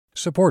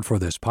Support for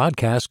this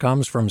podcast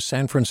comes from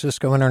San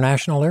Francisco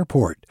International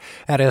Airport.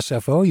 At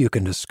SFO, you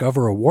can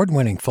discover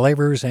award-winning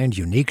flavors and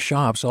unique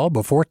shops all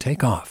before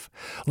takeoff.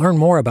 Learn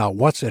more about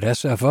what's at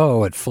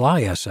SFO at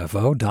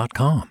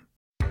flysfo.com.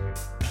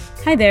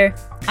 Hi there,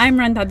 I'm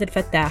Rand Abdel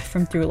Fattah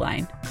from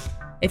Throughline.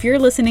 If you're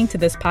listening to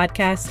this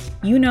podcast,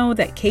 you know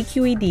that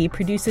KQED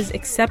produces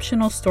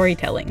exceptional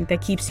storytelling that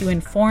keeps you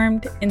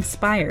informed,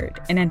 inspired,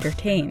 and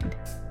entertained.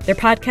 Their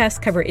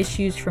podcasts cover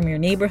issues from your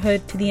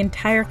neighborhood to the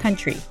entire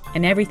country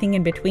and everything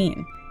in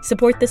between.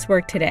 Support this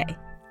work today.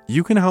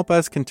 You can help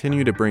us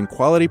continue to bring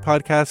quality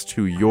podcasts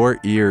to your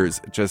ears.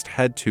 Just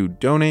head to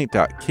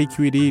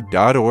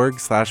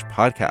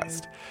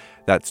donate.kqed.org/podcast.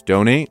 That's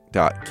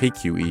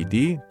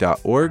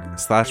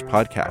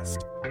donate.kqed.org/podcast.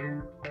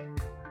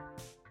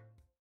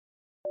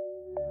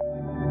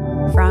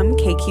 From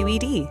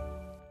KQED.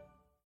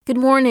 Good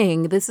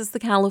morning. This is the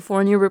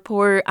California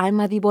Report. I'm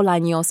Madi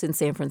Bolaños in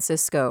San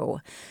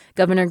Francisco.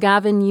 Governor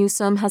Gavin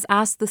Newsom has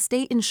asked the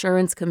State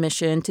Insurance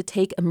Commission to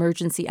take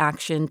emergency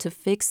action to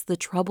fix the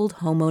troubled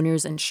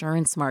homeowners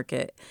insurance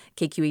market.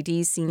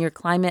 KQED's senior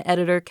climate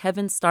editor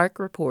Kevin Stark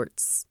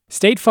reports.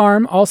 State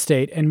Farm,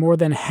 Allstate, and more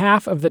than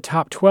half of the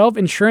top 12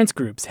 insurance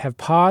groups have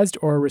paused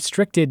or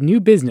restricted new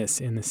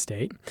business in the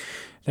state.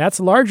 That's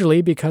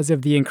largely because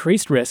of the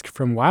increased risk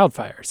from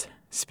wildfires.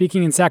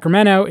 Speaking in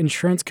Sacramento,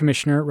 Insurance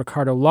Commissioner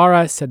Ricardo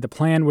Lara said the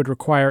plan would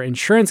require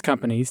insurance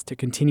companies to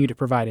continue to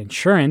provide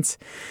insurance.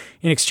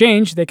 In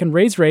exchange, they can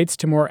raise rates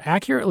to more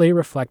accurately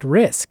reflect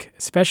risk,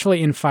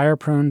 especially in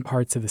fire-prone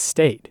parts of the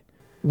state.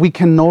 We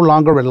can no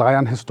longer rely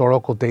on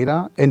historical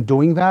data. In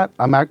doing that,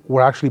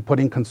 we're actually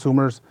putting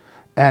consumers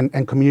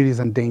and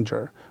communities in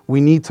danger. We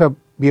need to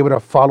be able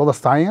to follow the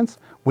science.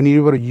 We need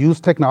to be able to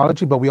use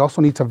technology, but we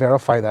also need to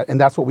verify that,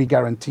 and that's what we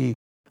guarantee.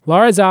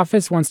 Lara's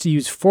office wants to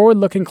use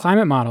forward-looking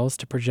climate models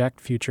to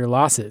project future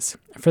losses.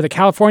 For the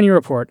California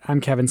Report, I'm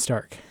Kevin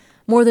Stark.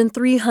 More than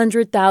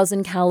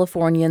 300,000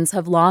 Californians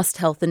have lost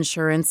health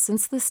insurance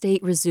since the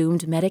state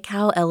resumed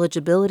Medi-Cal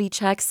eligibility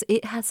checks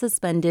it had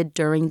suspended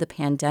during the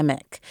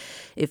pandemic.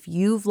 If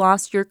you've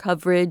lost your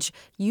coverage,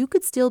 you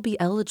could still be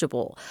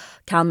eligible.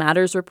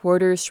 CalMatters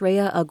reporter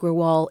Shreya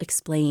Agrawal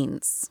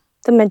explains.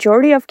 The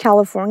majority of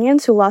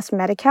Californians who lost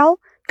Medi-Cal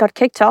got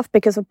kicked off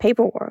because of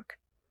paperwork.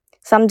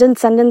 Some didn't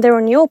send in their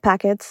renewal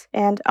packets,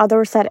 and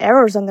others had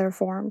errors on their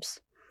forms.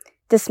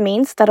 This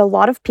means that a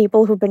lot of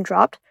people who've been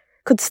dropped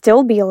could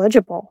still be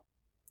eligible.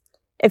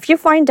 If you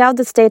find out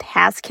the state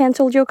has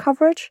canceled your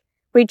coverage,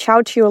 reach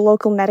out to your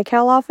local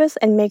Medi-Cal office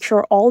and make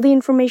sure all the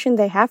information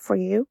they have for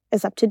you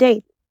is up to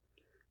date.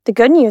 The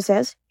good news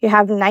is you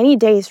have 90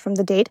 days from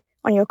the date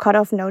on your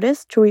cutoff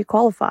notice to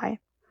requalify.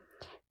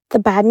 The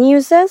bad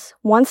news is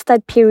once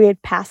that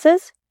period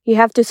passes, you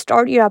have to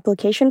start your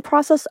application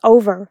process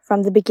over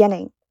from the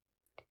beginning.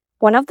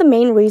 One of the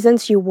main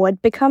reasons you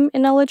would become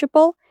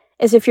ineligible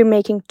is if you're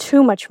making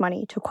too much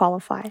money to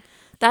qualify.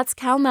 That's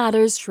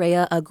CalMatters'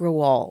 Shreya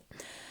Agrawal.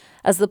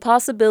 As the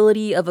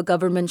possibility of a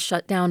government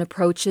shutdown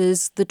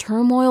approaches, the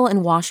turmoil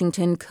in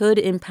Washington could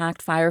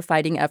impact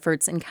firefighting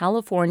efforts in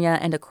California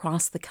and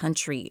across the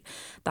country.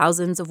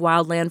 Thousands of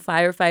wildland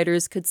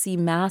firefighters could see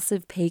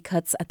massive pay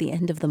cuts at the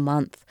end of the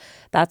month.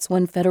 That's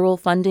when federal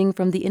funding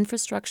from the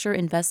Infrastructure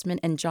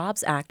Investment and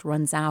Jobs Act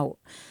runs out.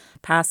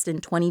 Passed in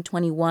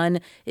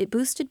 2021, it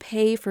boosted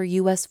pay for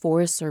U.S.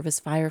 Forest Service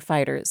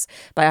firefighters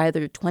by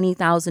either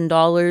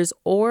 $20,000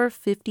 or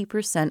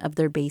 50% of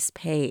their base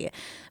pay,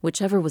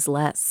 whichever was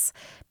less.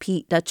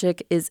 Pete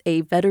Dutchick is a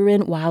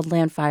veteran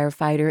wildland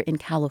firefighter in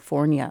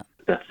California.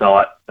 The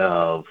thought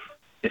of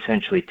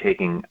essentially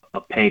taking a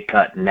pay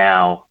cut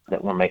now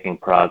that we're making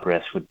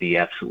progress would be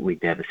absolutely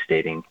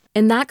devastating.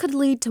 And that could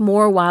lead to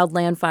more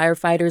wildland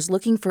firefighters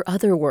looking for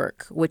other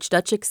work, which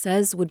Dutchick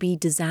says would be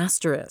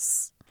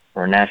disastrous.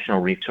 We're a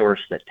national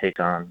resource that takes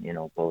on,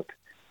 both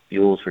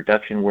fuels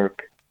reduction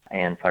work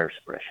and fire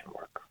suppression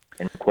work.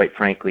 And quite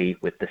frankly,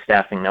 with the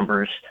staffing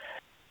numbers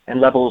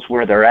and levels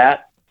where they're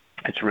at,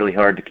 it's really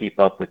hard to keep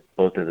up with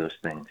both of those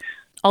things.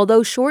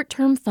 Although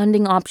short-term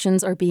funding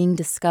options are being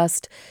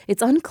discussed,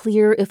 it's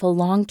unclear if a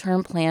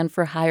long-term plan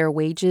for higher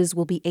wages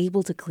will be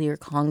able to clear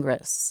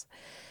Congress.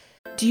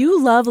 Do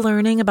you love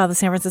learning about the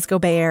San Francisco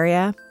Bay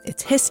Area?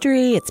 Its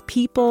history, its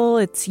people,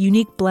 its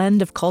unique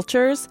blend of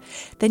cultures?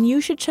 Then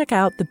you should check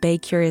out the Bay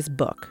Curious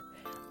book.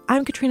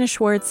 I'm Katrina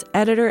Schwartz,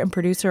 editor and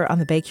producer on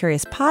the Bay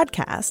Curious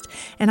podcast,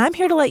 and I'm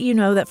here to let you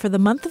know that for the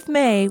month of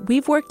May,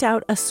 we've worked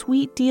out a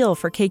sweet deal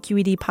for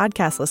KQED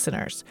podcast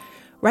listeners.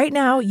 Right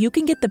now, you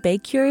can get the Bay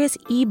Curious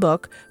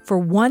ebook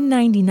for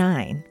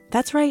 $1.99.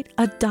 That's right,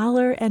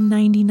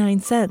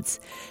 $1.99.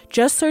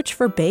 Just search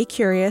for Bay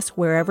Curious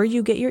wherever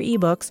you get your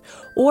ebooks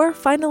or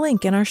find a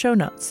link in our show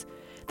notes.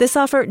 This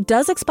offer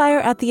does expire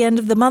at the end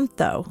of the month,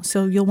 though,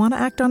 so you'll want to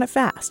act on it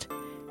fast.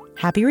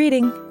 Happy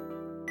reading!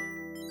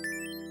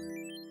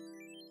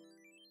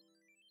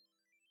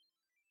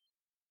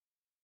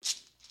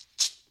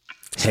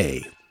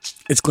 Hey,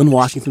 it's Glenn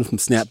Washington from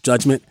Snap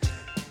Judgment.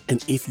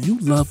 And if you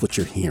love what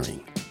you're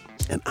hearing,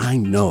 and I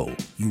know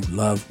you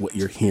love what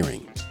you're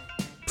hearing,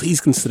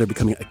 please consider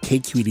becoming a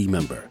KQED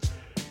member.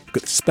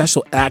 Get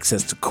special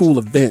access to cool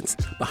events,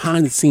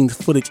 behind-the-scenes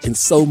footage, and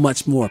so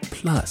much more.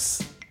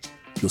 Plus,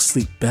 you'll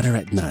sleep better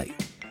at night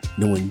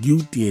knowing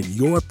you did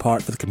your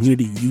part for the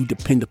community you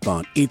depend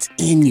upon. It's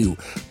in you.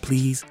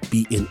 Please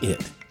be in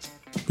it.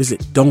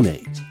 Visit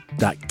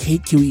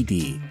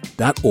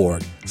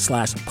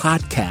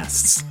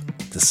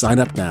donate.kqed.org/podcasts to sign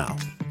up now.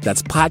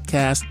 That's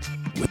podcast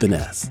with an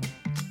S.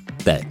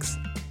 Thanks.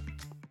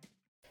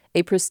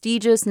 A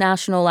prestigious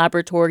national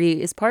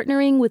laboratory is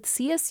partnering with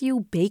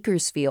CSU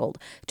Bakersfield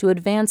to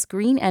advance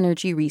green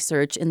energy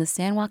research in the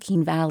San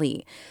Joaquin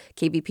Valley.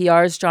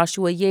 KVPR's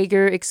Joshua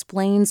Yeager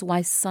explains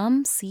why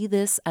some see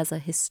this as a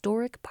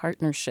historic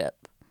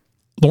partnership.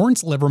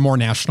 Lawrence Livermore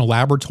National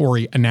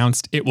Laboratory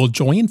announced it will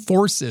join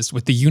forces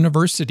with the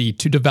university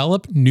to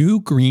develop new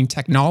green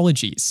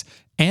technologies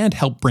and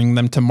help bring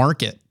them to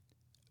market.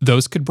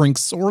 Those could bring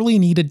sorely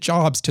needed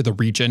jobs to the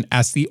region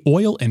as the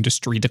oil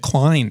industry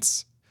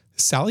declines.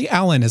 Sally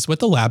Allen is with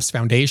the lab's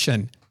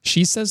foundation.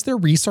 She says their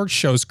research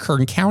shows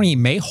Kern County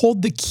may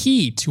hold the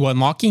key to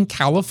unlocking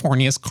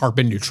California's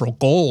carbon neutral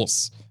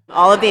goals.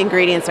 All of the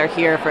ingredients are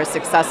here for a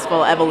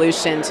successful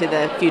evolution to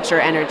the future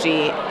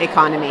energy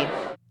economy.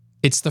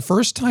 It's the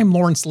first time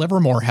Lawrence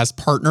Livermore has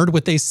partnered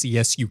with a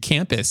CSU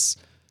campus.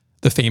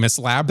 The famous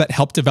lab that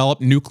helped develop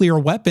nuclear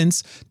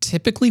weapons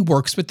typically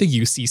works with the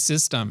UC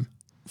system.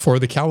 For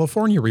the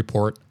California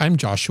Report, I'm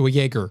Joshua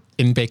Yeager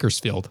in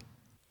Bakersfield.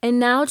 And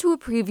now to a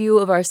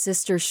preview of our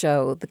sister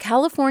show, the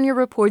California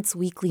Report's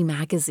weekly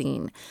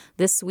magazine.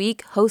 This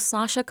week, host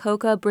Sasha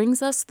Khokha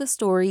brings us the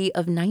story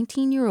of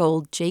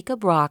 19-year-old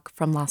Jacob Rock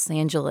from Los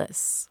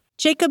Angeles.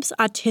 Jacob's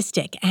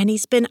autistic, and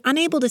he's been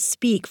unable to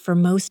speak for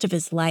most of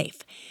his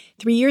life.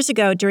 3 years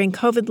ago, during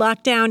COVID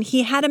lockdown,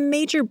 he had a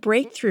major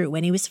breakthrough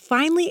when he was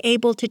finally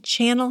able to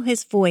channel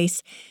his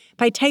voice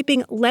by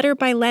typing letter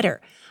by letter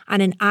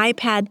on an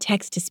iPad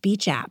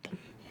text-to-speech app.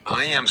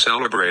 I am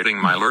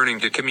celebrating my learning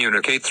to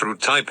communicate through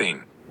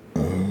typing.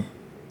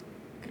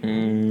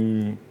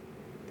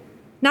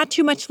 Not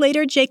too much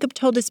later, Jacob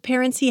told his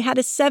parents he had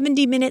a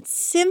 70-minute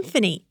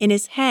symphony in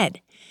his head.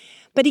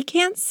 But he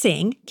can't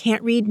sing,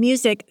 can't read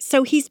music,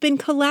 so he's been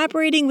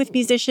collaborating with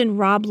musician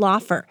Rob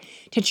Loffer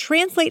to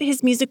translate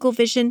his musical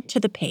vision to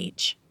the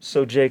page.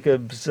 So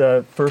Jacob's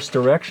first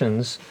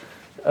directions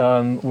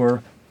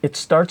were, it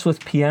starts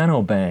with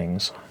piano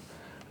bangs.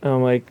 And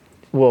I'm like,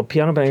 well,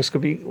 piano bangs could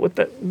be,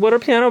 what are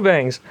piano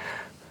bangs?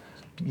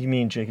 You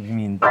mean, Jacob, you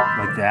mean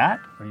like that?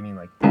 Or you mean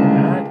like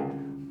that?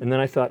 And then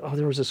I thought,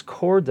 there was this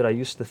chord that I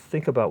used to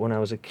think about when I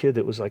was a kid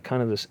that was like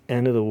kind of this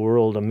end of the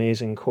world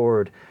amazing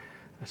chord.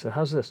 I said,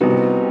 how's this?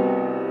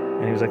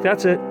 And he was like,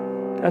 that's it.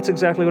 That's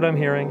exactly what I'm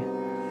hearing.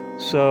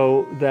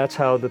 So that's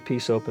how the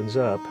piece opens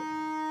up.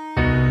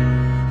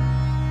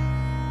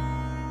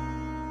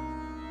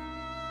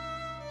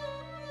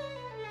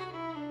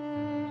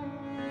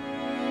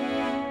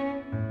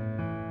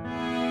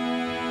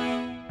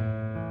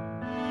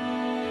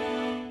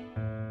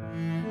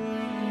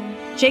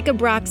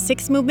 Jacob Rock's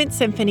 6-movement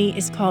symphony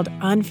is called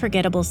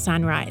Unforgettable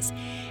Sunrise,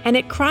 and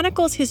it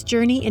chronicles his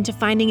journey into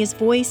finding his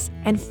voice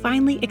and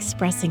finally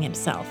expressing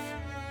himself.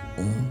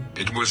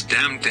 It was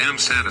damn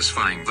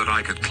satisfying that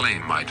I could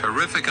claim my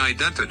terrific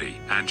identity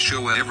and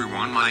show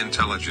everyone my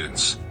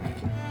intelligence.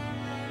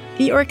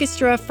 The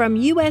orchestra from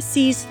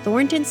USC's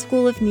Thornton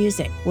School of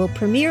Music will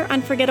premiere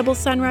Unforgettable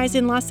Sunrise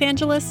in Los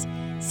Angeles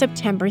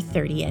September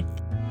 30th.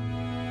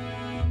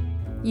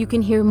 You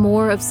can hear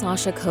more of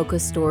Sasha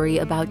Khokha's story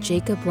about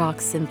Jacob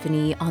Rock's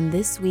symphony on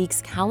this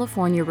week's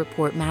California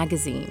Report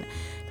magazine.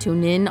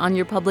 Tune in on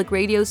your public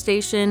radio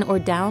station or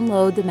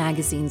download the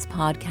magazine's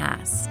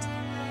podcast.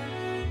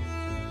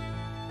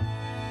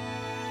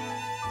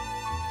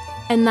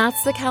 And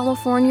that's the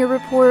California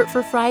Report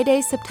for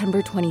Friday,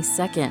 September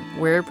 22nd.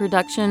 We're a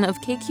production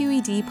of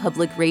KQED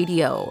Public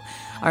Radio.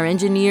 Our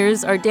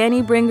engineers are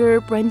Danny Bringer,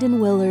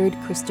 Brendan Willard,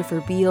 Christopher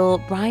Beal,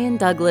 Brian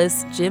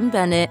Douglas, Jim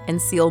Bennett, and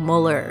Seal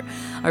Muller.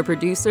 Our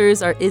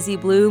producers are Izzy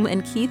Bloom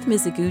and Keith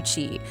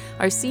Mizuguchi.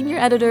 Our senior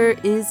editor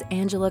is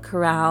Angela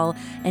Corral,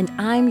 and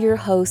I'm your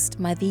host,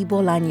 Madi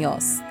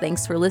Bolaños.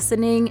 Thanks for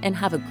listening, and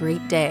have a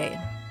great day.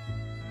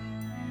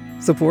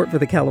 Support for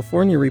the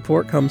California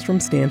Report comes from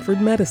Stanford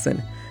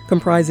Medicine,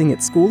 comprising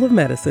its School of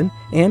Medicine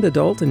and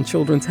adult and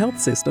children's health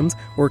systems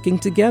working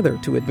together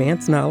to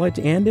advance knowledge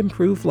and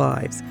improve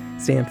lives.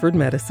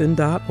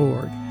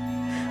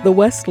 StanfordMedicine.org. The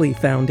Wesley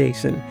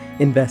Foundation,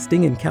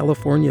 investing in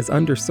California's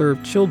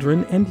underserved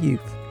children and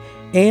youth.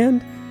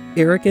 And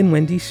Eric and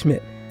Wendy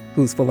Schmidt,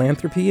 whose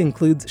philanthropy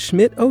includes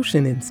Schmidt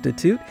Ocean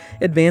Institute,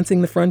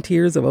 advancing the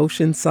frontiers of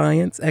ocean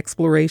science,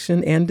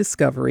 exploration, and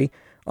discovery,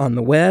 on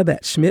the web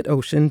at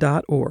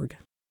schmidtocean.org.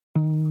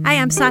 Hi,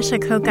 I'm Sasha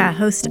Khokha,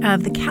 host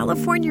of the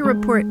California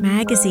Report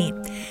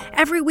magazine.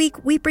 Every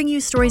week, we bring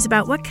you stories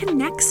about what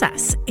connects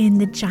us in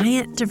the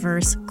giant,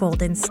 diverse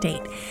Golden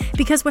State.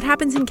 Because what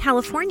happens in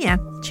California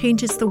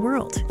changes the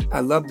world.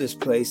 I love this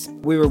place.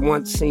 We were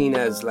once seen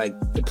as like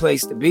the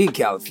place to be,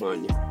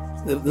 California.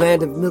 the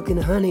land of milk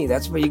and honey.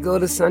 That's where you go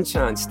to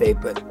Sunshine State,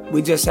 but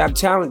we just have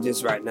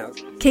challenges right now.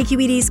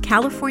 KQED's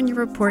California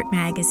Report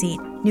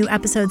magazine. New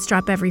episodes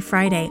drop every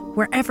Friday,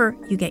 wherever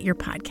you get your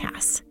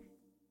podcasts.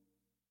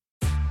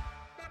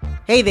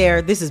 Hey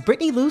there, this is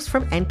Brittany Luce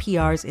from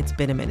NPR's It's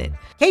Been a Minute.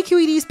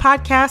 KQED's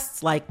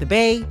podcasts like The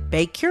Bay,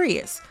 Bay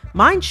Curious,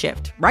 Mind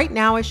Shift, Right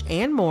Nowish,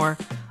 and more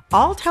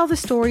all tell the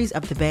stories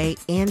of the Bay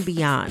and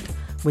beyond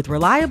with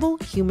reliable,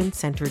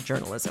 human-centered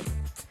journalism.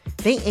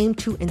 They aim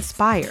to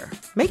inspire,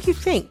 make you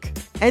think,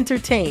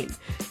 entertain,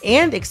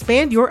 and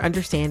expand your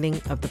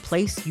understanding of the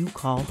place you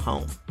call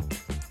home.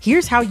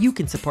 Here's how you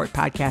can support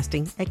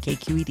podcasting at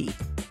KQED.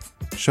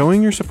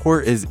 Showing your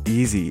support is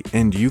easy,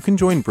 and you can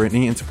join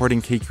Brittany in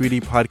supporting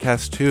KQED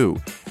Podcast too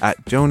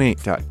at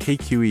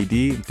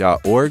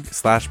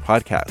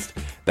donate.kqed.org/podcast.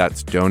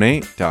 That's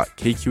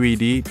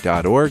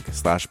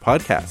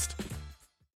donate.kqed.org/podcast.